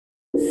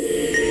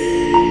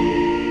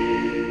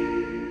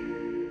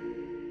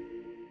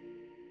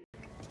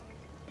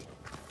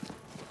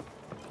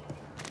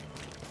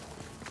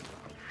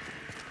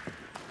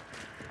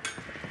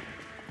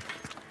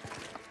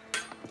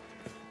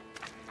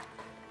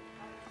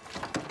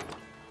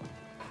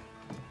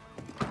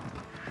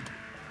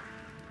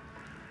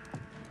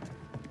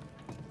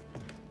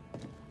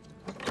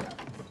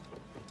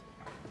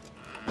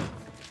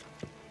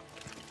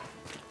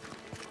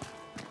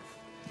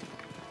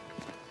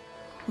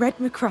Red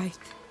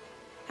McCraith,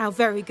 how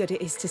very good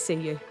it is to see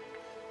you.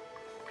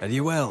 Are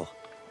you well?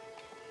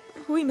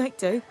 We make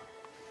do.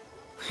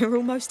 We're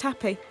almost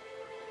happy.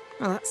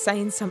 Well, that's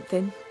saying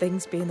something,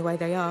 things being the way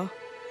they are.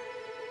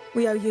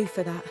 We owe you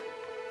for that.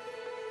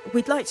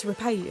 We'd like to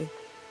repay you.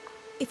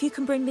 If you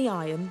can bring the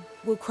iron,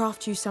 we'll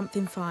craft you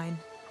something fine.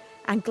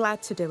 And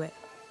glad to do it.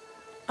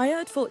 I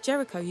heard Fort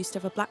Jericho used to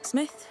have a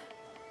blacksmith.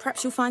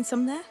 Perhaps you'll find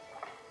some there?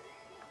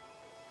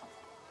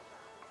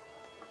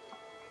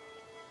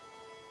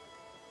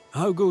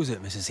 How goes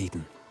it, Mrs.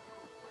 Heaton?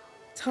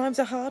 Times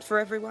are hard for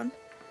everyone.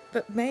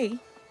 But me,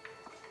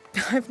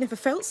 I've never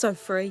felt so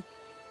free.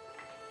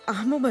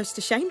 I'm almost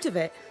ashamed of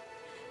it.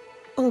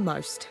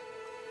 Almost.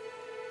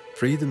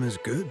 Freedom is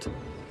good.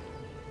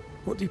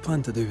 What do you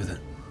plan to do with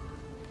it?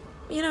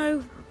 You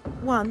know,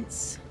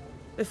 once,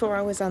 before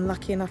I was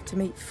unlucky enough to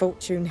meet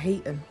Fortune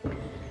Heaton,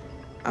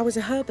 I was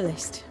a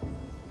herbalist.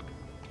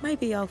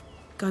 Maybe I'll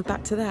go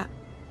back to that.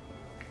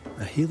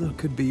 A healer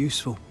could be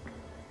useful.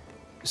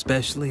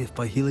 Especially if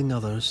by healing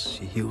others,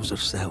 she heals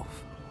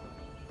herself.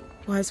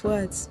 Wise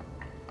words.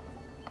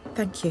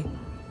 Thank you.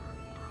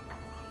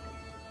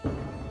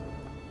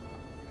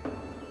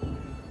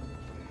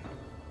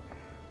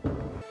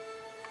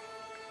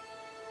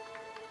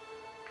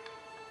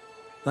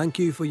 Thank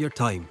you for your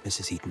time,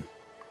 Mrs. Heaton.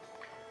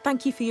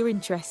 Thank you for your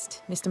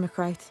interest, Mr.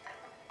 McCraith.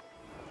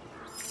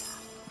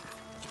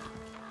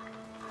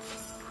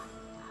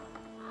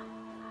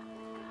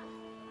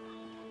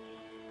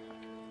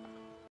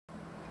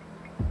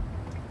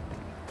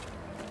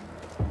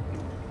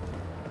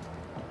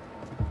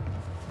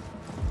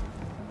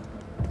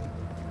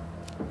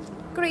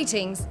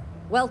 Greetings.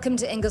 Welcome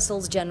to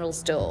Ingersoll's General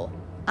Store.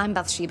 I'm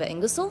Bathsheba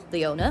Ingersoll,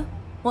 the owner.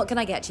 What can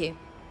I get you?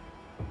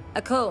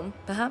 A comb,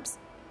 perhaps?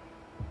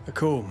 A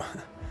comb.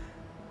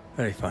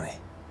 Very funny.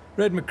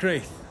 Red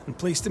McCraith, and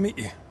pleased to meet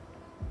you.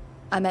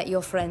 I met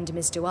your friend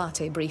Miss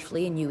Duarte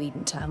briefly in New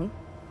Eden Town.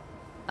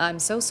 I'm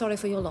so sorry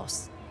for your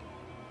loss.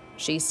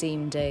 She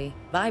seemed a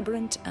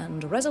vibrant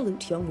and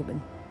resolute young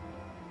woman.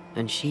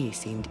 And she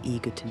seemed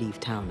eager to leave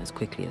town as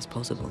quickly as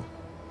possible.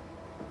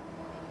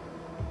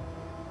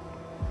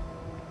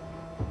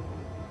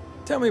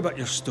 Tell me about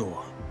your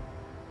store.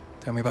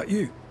 Tell me about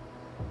you.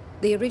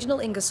 The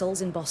original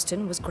Ingersoll's in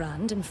Boston was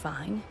grand and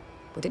fine,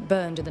 but it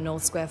burned in the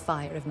North Square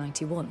fire of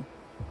 '91.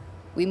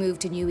 We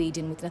moved to New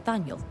Eden with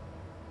Nathaniel.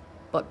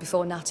 But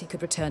before Natty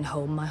could return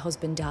home, my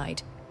husband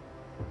died.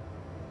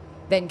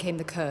 Then came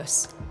the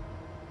curse.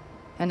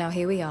 And now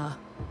here we are.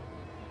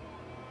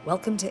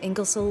 Welcome to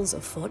Ingersoll's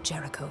of Fort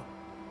Jericho.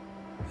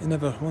 You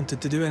never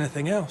wanted to do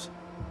anything else?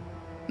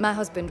 My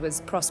husband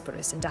was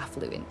prosperous and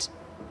affluent.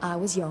 I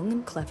was young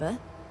and clever.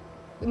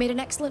 We made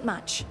an excellent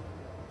match.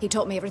 He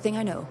taught me everything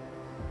I know.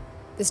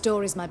 The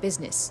store is my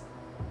business.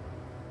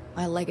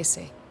 My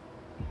legacy.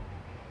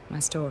 My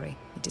story.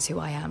 It is who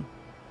I am.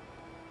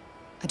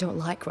 I don't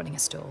like running a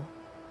store.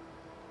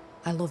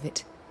 I love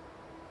it.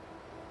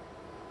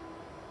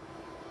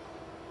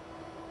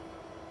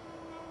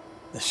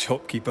 The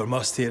shopkeeper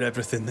must hear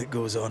everything that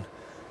goes on.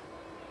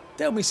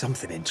 Tell me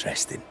something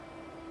interesting.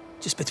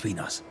 Just between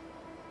us.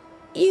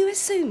 You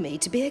assume me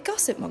to be a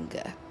gossip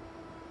monger?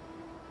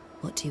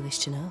 What do you wish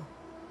to know?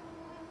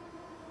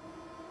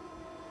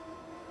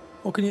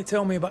 What can you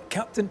tell me about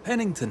Captain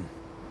Pennington?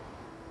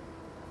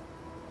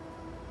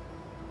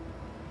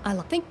 I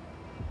think.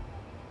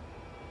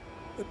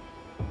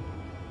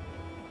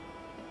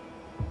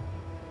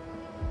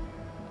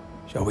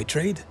 Shall we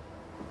trade?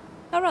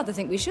 I rather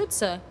think we should,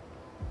 sir.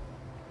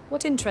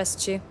 What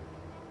interests you?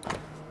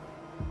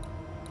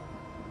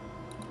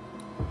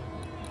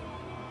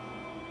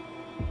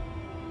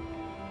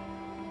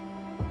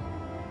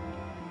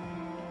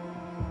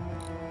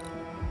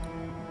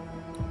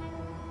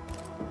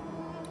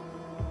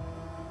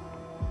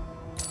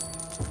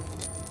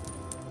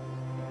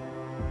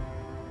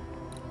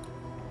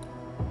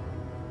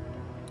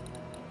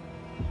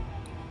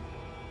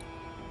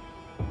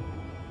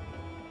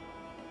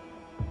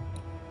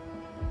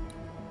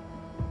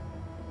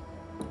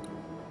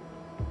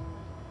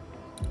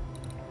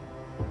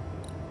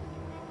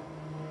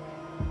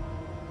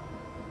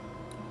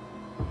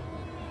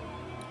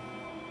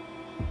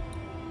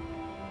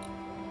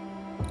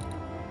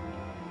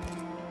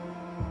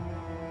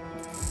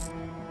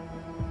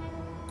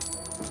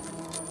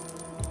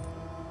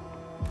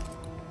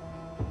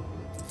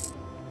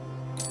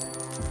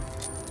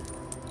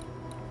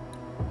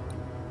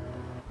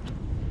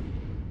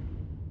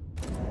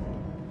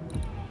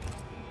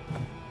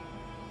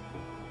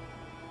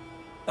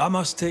 I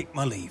must take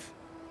my leave.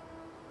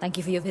 Thank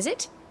you for your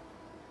visit.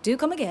 Do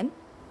come again.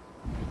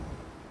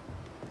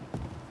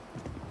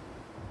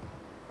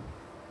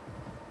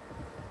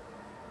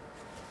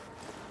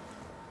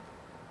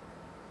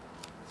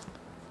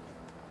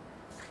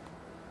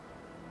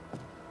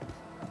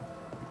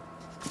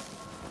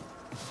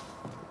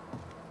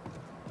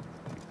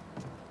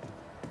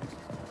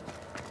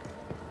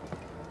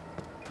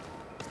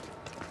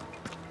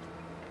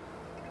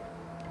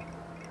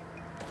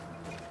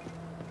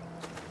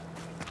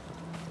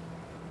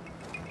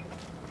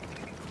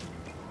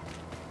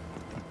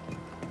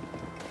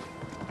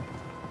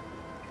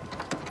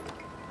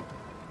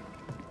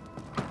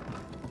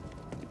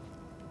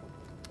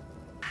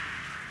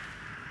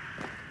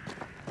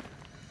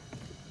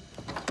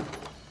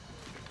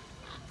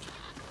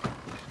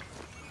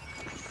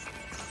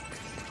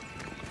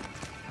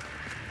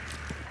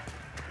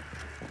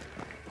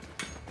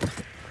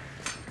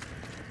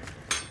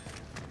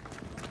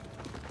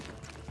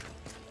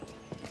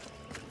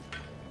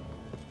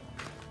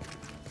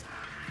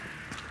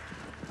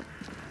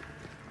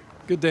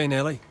 Good day,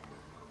 Nellie.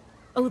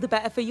 All the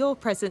better for your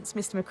presence,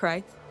 Mr.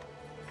 McCrae.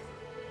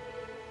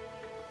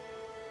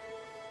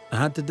 I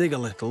had to dig a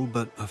little,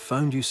 but I've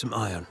found you some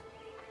iron.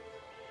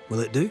 Will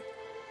it do?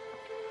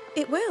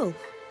 It will.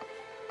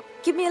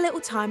 Give me a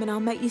little time and I'll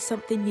make you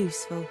something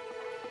useful.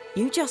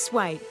 You just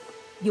wait.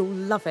 You'll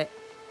love it.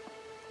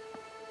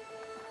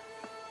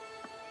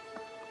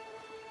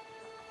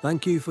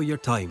 Thank you for your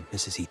time,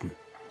 Mrs. Heaton.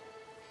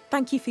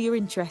 Thank you for your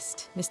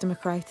interest, Mr.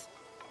 McCrae.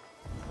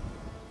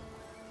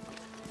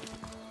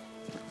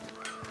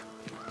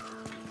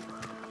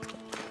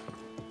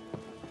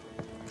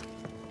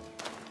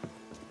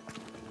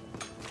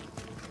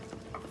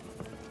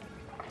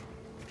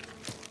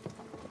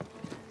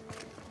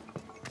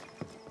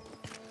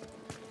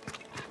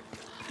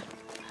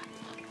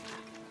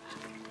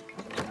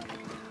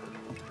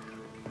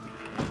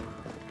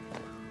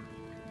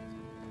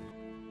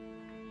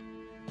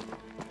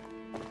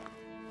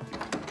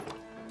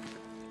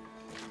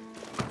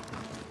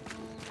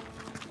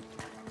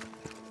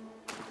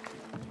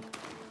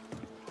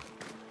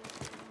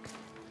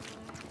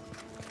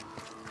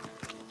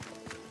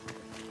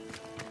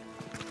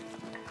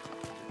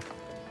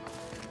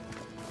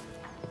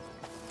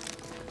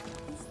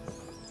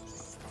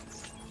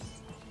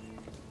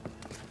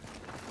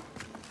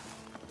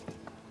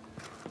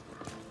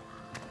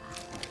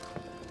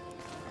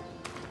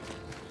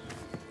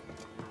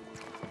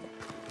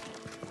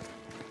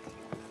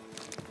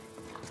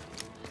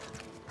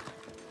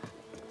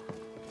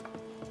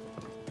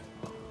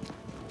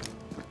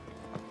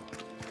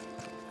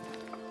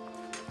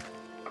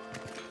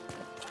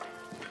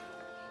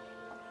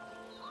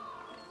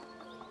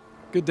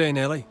 Good day,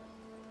 Nellie.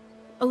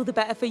 All the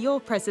better for your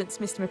presence,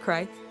 Mr.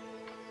 McCrae.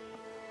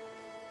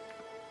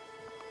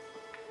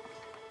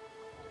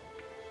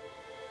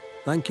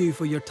 Thank you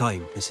for your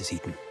time, Mrs.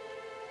 Heaton.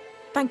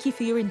 Thank you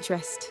for your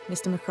interest,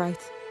 Mr. McCrae.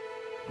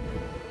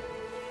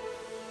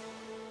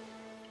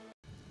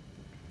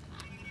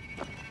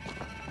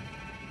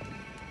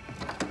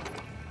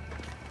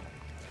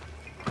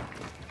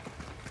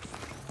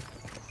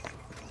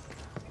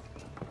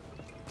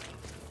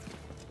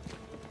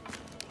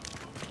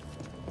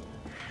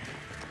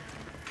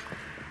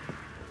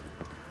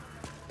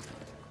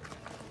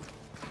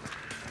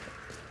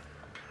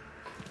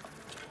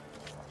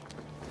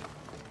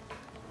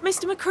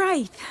 Mr.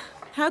 McCrae,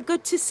 how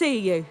good to see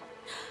you.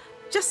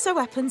 Just so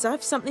happens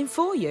I've something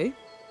for you.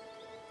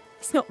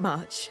 It's not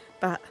much,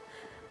 but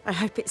I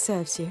hope it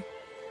serves you.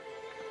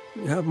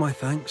 You have my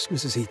thanks,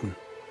 Mrs. Heaton.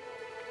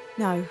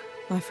 No,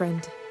 my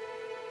friend.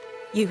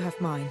 You have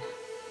mine.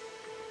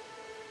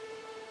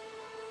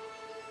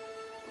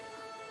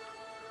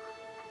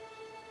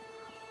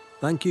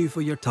 Thank you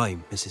for your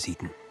time, Mrs.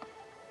 Heaton.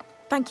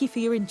 Thank you for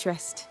your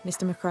interest,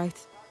 Mr. McCrae.